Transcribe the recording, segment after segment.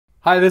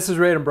Hi, this is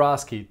Ray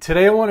Dombrowski.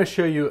 Today I want to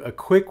show you a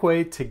quick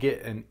way to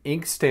get an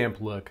ink stamp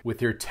look with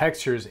your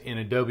textures in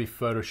Adobe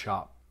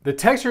Photoshop. The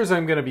textures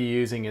I'm going to be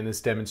using in this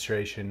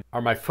demonstration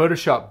are my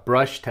Photoshop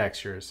brush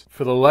textures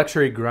for the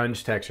Luxury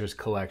Grunge Textures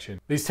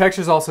collection. These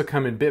textures also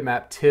come in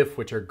Bitmap TIFF,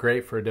 which are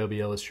great for Adobe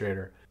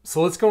Illustrator.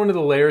 So let's go into the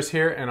layers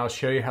here and I'll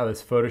show you how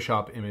this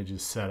Photoshop image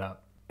is set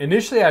up.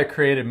 Initially I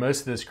created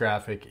most of this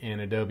graphic in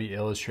Adobe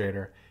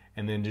Illustrator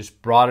and then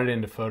just brought it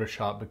into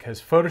Photoshop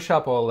because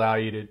Photoshop will allow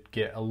you to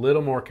get a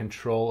little more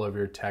control over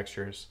your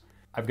textures.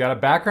 I've got a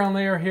background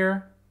layer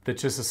here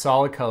that's just a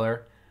solid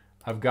color.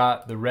 I've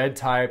got the red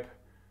type.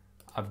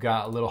 I've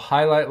got a little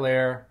highlight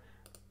layer.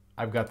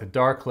 I've got the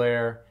dark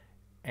layer.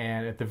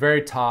 And at the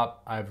very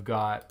top, I've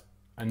got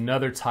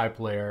another type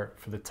layer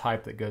for the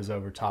type that goes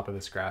over top of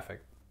this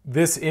graphic.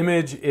 This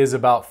image is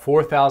about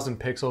 4,000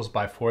 pixels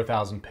by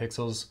 4,000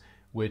 pixels,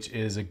 which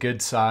is a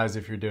good size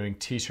if you're doing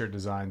t-shirt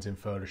designs in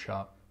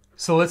Photoshop.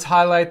 So let's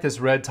highlight this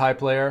red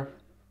type layer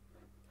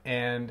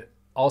and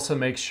also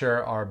make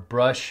sure our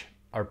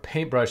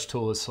paintbrush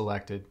tool is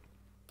selected.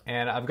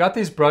 And I've got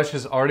these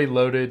brushes already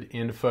loaded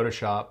into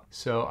Photoshop.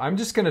 So I'm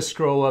just gonna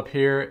scroll up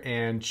here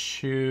and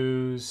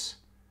choose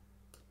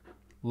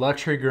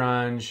Luxury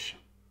Grunge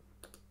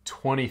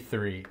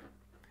 23.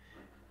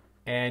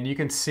 And you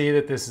can see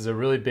that this is a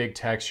really big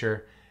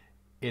texture.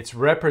 It's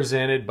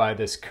represented by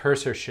this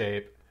cursor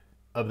shape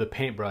of the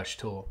paintbrush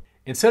tool.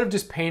 Instead of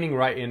just painting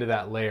right into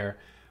that layer,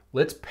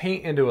 let's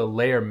paint into a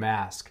layer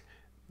mask.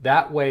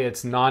 That way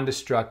it's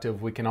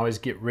non-destructive. We can always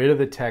get rid of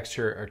the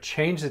texture or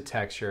change the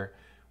texture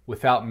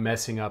without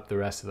messing up the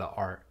rest of the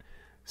art.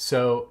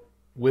 So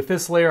with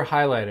this layer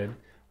highlighted,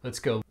 let's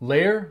go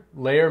Layer,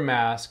 Layer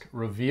Mask,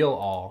 Reveal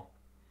All.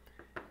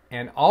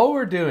 And all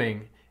we're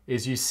doing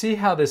is, you see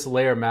how this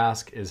layer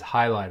mask is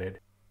highlighted.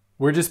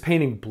 We're just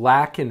painting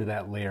black into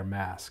that layer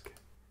mask.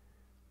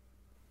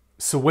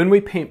 So when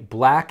we paint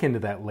black into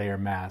that layer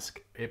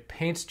mask, it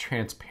paints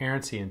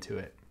transparency into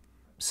it.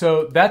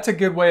 So that's a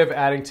good way of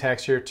adding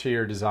texture to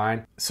your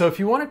design. So if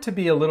you want it to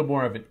be a little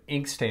more of an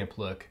ink stamp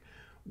look,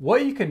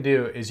 what you can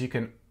do is you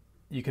can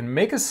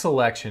make a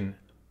selection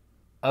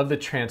of the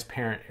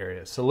transparent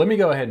areas. So let me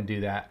go ahead and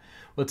do that.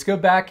 Let's go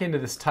back into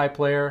this type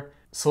layer,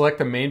 select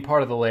the main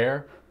part of the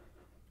layer,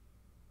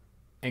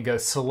 and go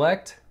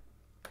Select,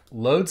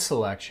 Load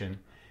Selection.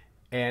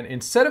 And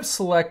instead of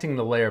selecting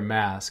the layer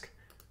mask,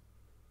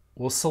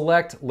 we'll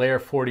select Layer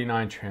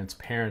 49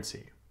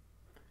 Transparency.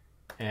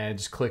 And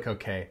just click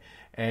OK.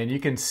 And you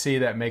can see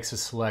that makes a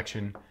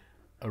selection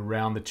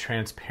around the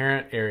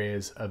transparent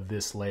areas of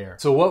this layer.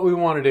 So what we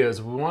want to do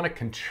is we want to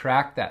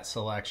contract that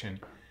selection.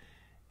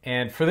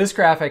 And for this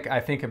graphic, I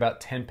think about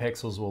 10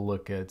 pixels will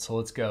look good. So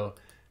let's go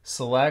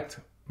Select,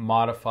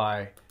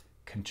 Modify,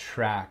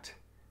 Contract.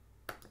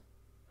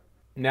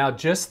 Now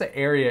just the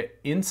area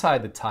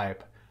inside the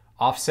type,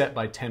 offset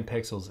by 10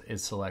 pixels,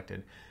 is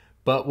selected.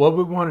 But what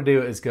we want to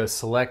do is go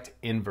Select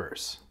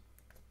Inverse.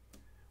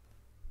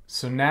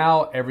 So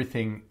now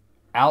everything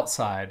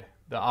outside,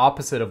 the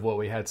opposite of what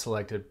we had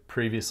selected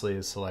previously,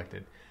 is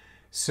selected.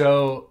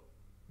 So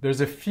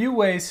there's a few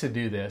ways to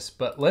do this,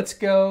 but let's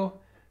go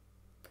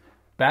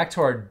back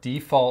to our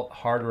default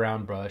hard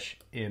round brush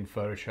in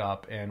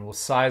Photoshop and we'll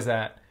size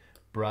that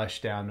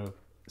brush down to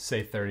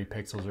say 30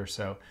 pixels or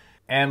so.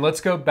 And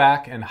let's go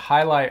back and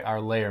highlight our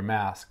layer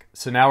mask.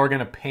 So now we're going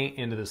to paint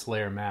into this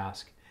layer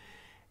mask.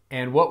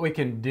 And what we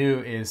can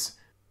do is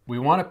we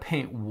want to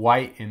paint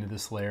white into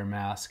this layer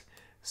mask.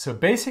 So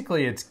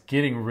basically it's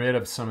getting rid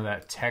of some of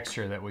that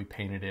texture that we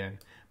painted in,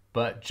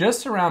 but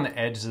just around the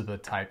edges of the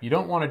type. You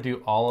don't want to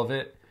do all of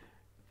it,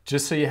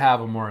 just so you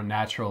have a more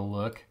natural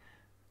look.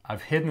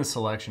 I've hidden the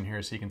selection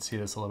here so you can see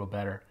this a little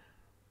better.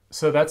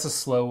 So that's a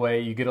slow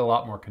way. You get a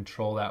lot more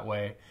control that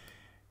way.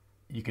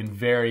 You can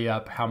vary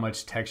up how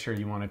much texture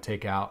you want to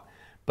take out.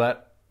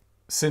 But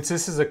since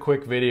this is a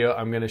quick video,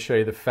 I'm going to show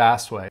you the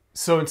fast way.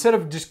 So instead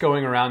of just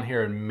going around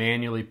here and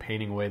manually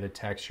painting away the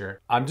texture,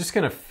 I'm just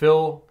going to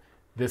fill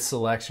this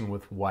selection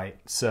with white.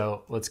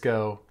 So let's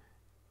go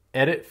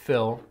Edit,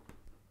 Fill,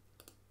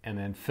 and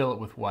then fill it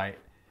with white.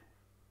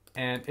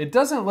 And it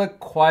doesn't look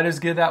quite as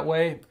good that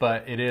way,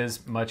 but it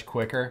is much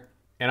quicker.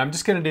 And I'm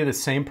just going to do the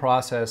same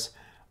process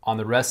on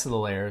the rest of the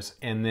layers,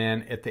 and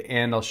then at the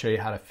end I'll show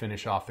you how to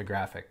finish off the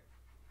graphic.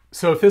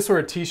 So if this were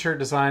a t-shirt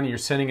design and you're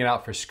sending it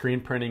out for screen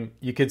printing,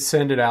 you could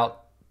send it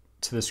out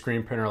to the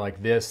screen printer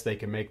like this. They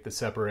can make the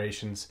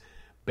separations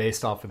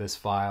based off of this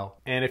file.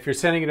 And if you're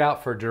sending it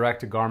out for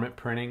direct-to-garment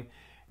printing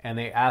and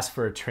they ask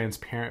for a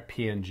transparent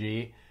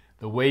PNG,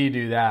 the way you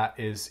do that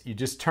is you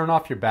just turn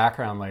off your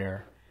background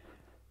layer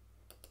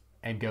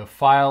and go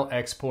File,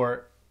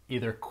 Export,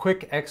 either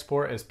Quick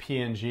Export as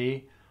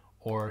PNG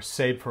or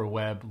Save for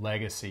Web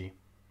Legacy.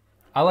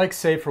 I like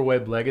Save for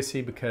Web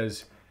Legacy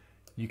because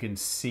you can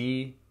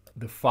see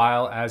the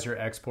file as you're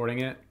exporting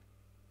it.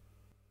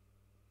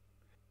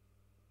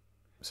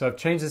 So I've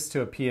changed this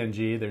to a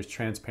PNG. There's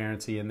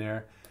transparency in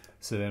there.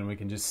 So then we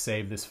can just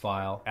save this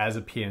file as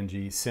a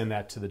PNG, send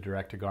that to the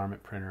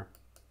direct-to-garment printer.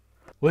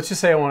 Let's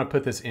just say I want to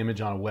put this image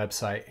on a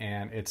website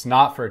and it's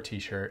not for a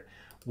t-shirt.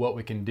 what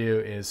we can do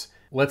is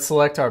let's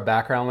select our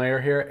background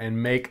layer here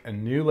and make a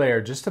new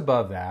layer just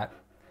above that.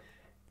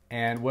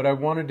 And what I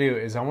want to do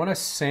is I want to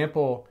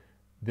sample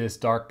this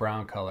dark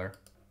brown color,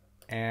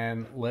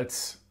 and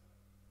let's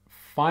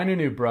find a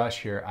new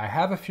brush here. I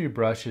have a few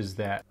brushes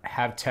that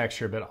have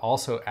texture but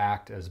also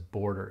act as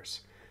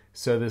borders.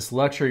 So this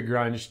Luxury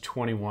Grunge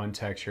 21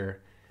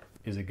 texture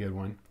is a good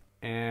one.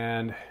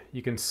 And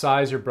you can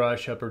size your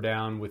brush up or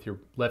down with your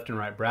left and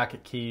right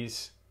bracket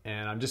keys.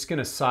 And I'm just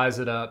gonna size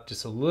it up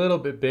just a little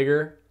bit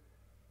bigger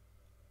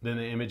than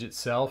the image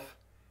itself.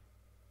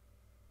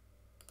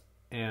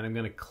 And I'm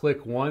gonna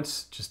click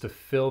once just to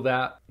fill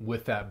that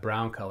with that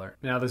brown color.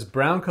 Now this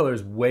brown color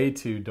is way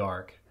too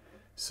dark.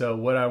 So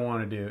what I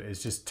wanna do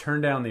is just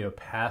turn down the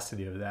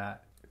opacity of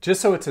that,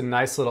 just so it's a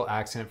nice little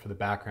accent for the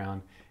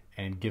background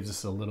and gives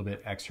us a little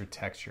bit extra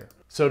texture.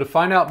 So to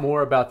find out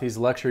more about these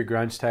Luxury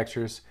Grunge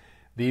textures,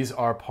 these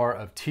are part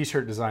of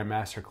T-Shirt Design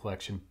Master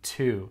Collection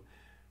 2,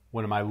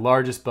 one of my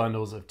largest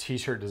bundles of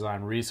t-shirt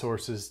design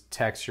resources,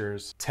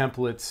 textures,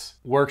 templates,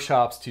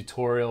 workshops,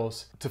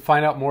 tutorials. To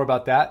find out more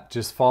about that,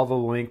 just follow the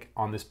link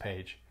on this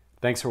page.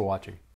 Thanks for watching.